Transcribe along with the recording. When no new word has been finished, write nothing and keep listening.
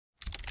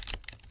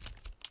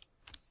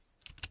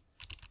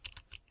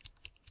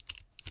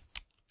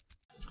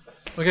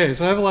Okay,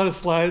 so I have a lot of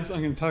slides.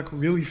 I'm going to talk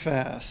really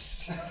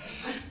fast.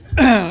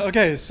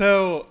 Okay,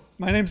 so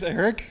my name's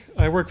Eric.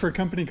 I work for a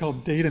company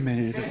called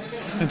DataMade.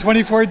 In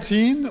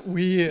 2014,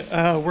 we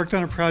worked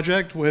on a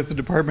project with the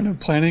Department of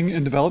Planning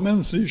and Development in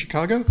the city of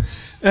Chicago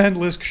and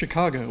LISC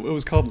Chicago. It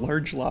was called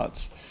Large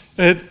Lots.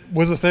 It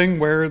was a thing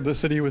where the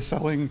city was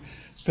selling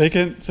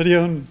vacant,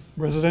 city-owned,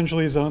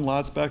 residentially zoned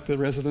lots back to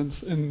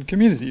residents and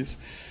communities.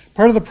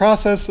 Part of the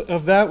process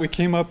of that, we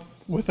came up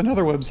with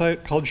another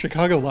website called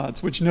Chicago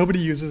Lots, which nobody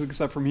uses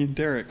except for me and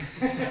Derek.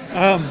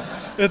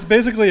 It's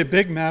basically a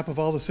big map of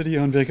all the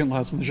city-owned vacant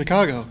lots in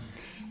Chicago.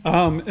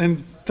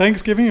 And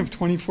Thanksgiving of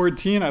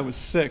 2014, I was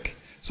sick.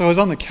 So I was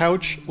on the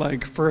couch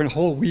like for a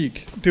whole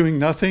week doing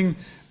nothing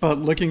but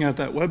looking at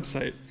that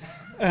website.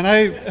 And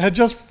I had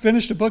just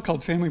finished a book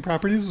called Family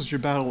Properties, which is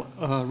about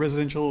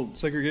residential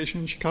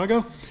segregation in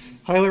Chicago.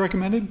 Highly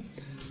recommended.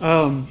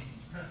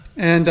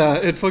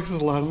 It focuses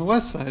a lot on the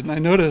west side. And I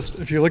noticed,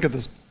 if you look at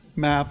this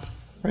map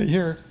right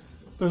here,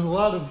 there's a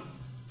lot of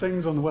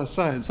things on the west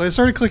side. So I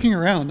started clicking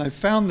around. I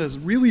found this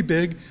really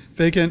big,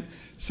 vacant,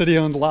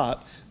 city-owned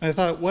lot. I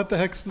thought, what the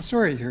heck's the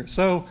story here?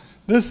 So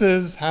this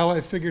is how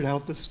I figured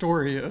out the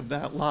story of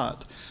that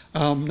lot.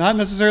 Not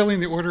necessarily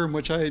in the order in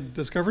which I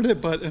discovered it,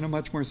 but in a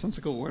much more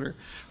sensical order.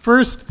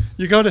 First,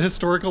 you go to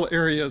historical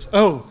areas.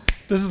 Oh,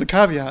 this is the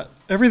caveat.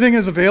 Everything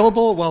is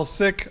available while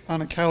sick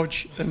on a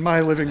couch in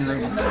my living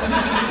room.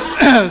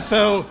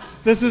 So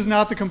this is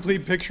not the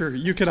complete picture.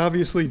 You could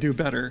obviously do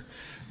better.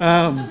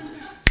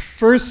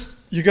 First,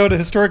 you go to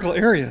historical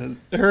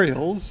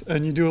aerials,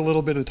 and you do a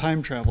little bit of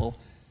time travel.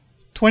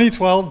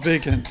 2012,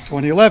 vacant.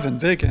 2011,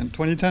 vacant.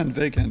 2010,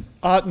 vacant.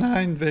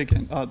 '09,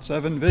 vacant.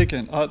 '07,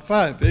 vacant.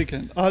 '05,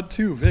 vacant.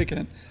 '02,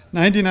 vacant.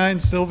 99,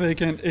 still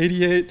vacant.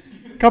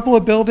 88, couple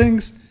of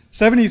buildings.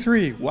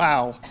 73,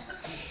 wow.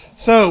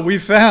 So we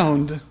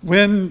found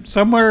when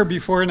somewhere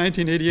before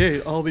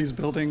 1988, all these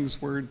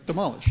buildings were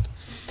demolished.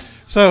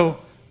 So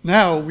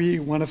now we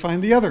want to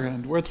find the other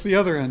end. What's the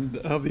other end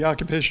of the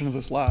occupation of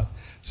this lot?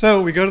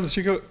 So we go to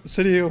the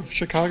City of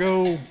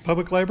Chicago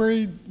Public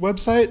Library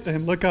website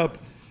and look up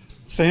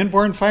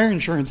Sanborn fire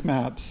insurance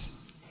maps.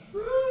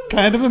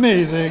 Kind of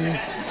amazing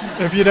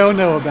if you don't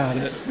know about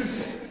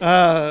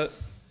it.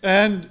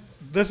 And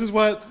this is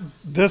what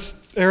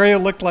this area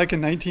looked like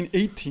in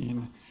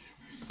 1918.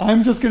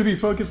 I'm just going to be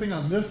focusing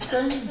on this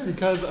thing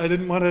because I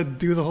didn't want to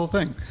do the whole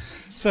thing.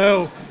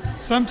 So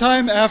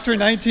sometime after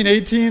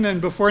 1918 and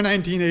before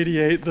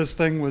 1988, this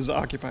thing was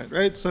occupied,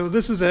 right? So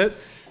this is it.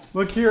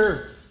 Look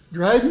here,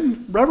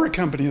 Dryden Rubber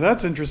Company.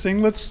 That's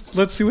interesting.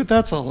 Let's see what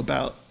that's all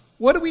about.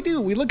 What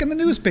do? We look in the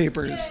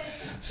newspapers.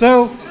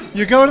 So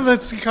you go to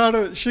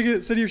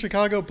the City of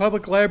Chicago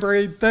Public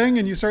Library thing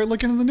and you start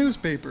looking in the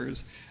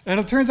newspapers. And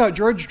it turns out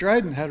George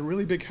Dryden had a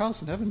really big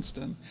house in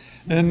Evanston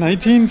in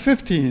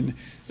 1915.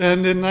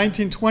 And in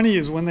 1920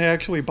 is when they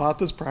actually bought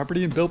this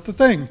property and built the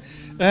thing.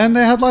 And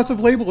they had lots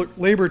of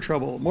labor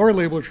trouble, more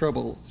labor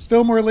trouble,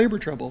 still more labor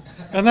trouble.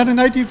 And then in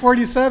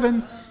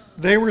 1947,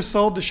 they were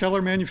sold to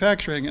Scheller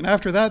Manufacturing. And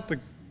after that, the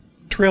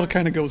trail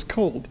kind of goes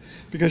cold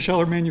because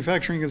Scheller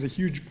Manufacturing is a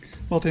huge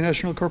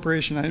multinational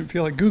corporation. I didn't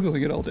feel like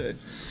Googling it all day.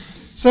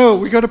 So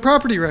we go to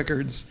property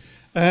records.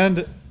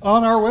 And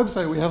on our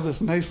website, we have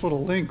this nice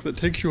little link that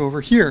takes you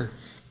over here,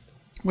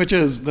 which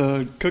is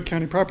the Cook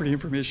County Property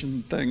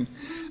Information thing.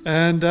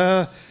 And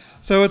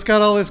so it's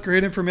got all this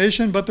great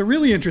information, but the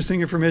really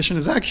interesting information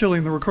is actually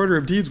in the Recorder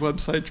of Deeds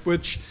website,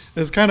 which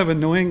is kind of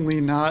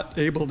annoyingly not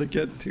able to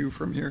get to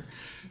from here.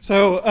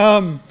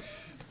 So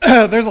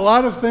there's a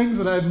lot of things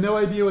that I have no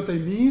idea what they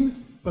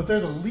mean, but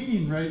there's a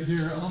lien right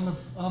here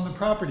on the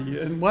property.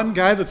 And one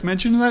guy that's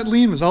mentioned in that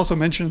lien was also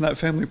mentioned in that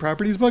Family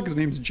Properties book. His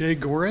name's Jay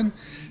Gorin.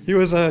 He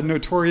was a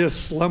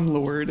notorious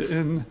slumlord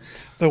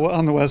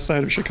on the west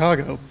side of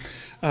Chicago.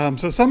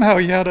 So somehow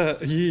he had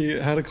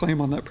a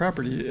claim on that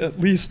property, at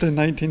least in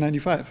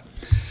 1995.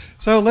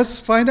 So let's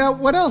find out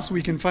what else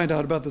we can find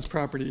out about this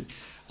property.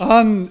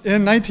 In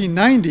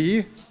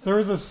 1990, there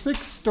was a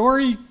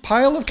 6-story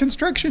pile of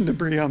construction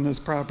debris on this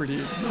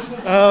property.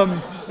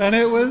 And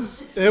it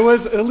was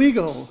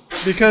illegal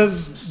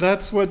because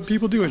that's what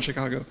people do in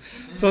Chicago.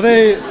 So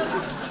they,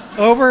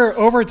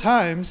 over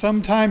time,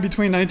 sometime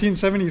between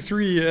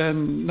 1973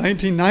 and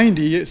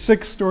 1990,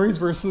 6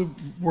 stories worth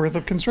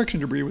of construction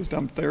debris was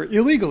dumped there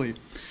illegally.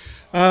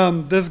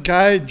 This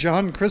guy,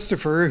 John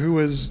Christopher, who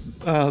was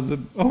the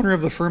owner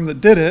of the firm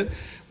that did it,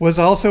 was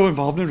also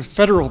involved in a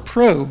federal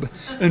probe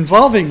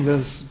involving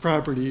this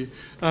property,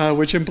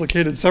 which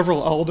implicated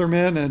several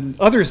aldermen and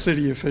other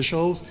city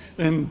officials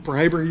in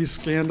bribery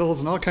scandals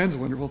and all kinds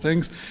of wonderful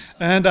things.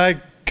 And I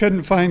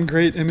couldn't find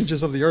great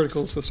images of the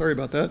article, so sorry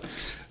about that.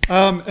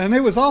 And it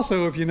was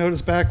also, if you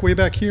notice way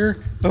back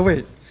here, oh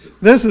wait,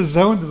 this is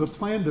zoned as a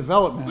planned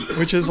development,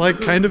 which is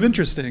like kind of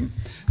interesting.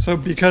 So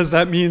because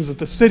that means that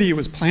the city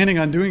was planning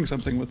on doing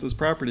something with this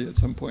property at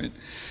some point.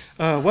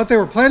 What they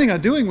were planning on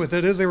doing with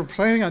it is they were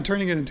planning on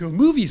turning it into a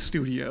movie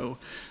studio.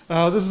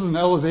 This is an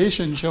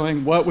elevation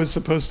showing what was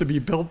supposed to be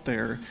built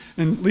there,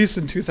 at least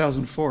in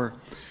 2004.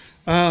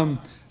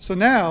 So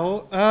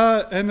now,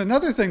 and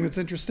another thing that's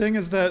interesting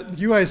is that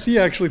UIC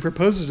actually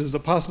proposed it as a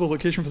possible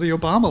location for the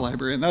Obama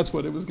Library, and that's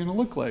what it was going to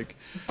look like.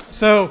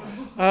 So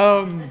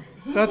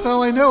that's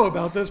all I know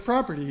about this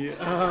property.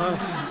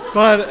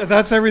 But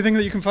that's everything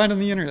that you can find on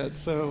the internet,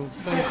 so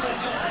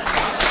thanks.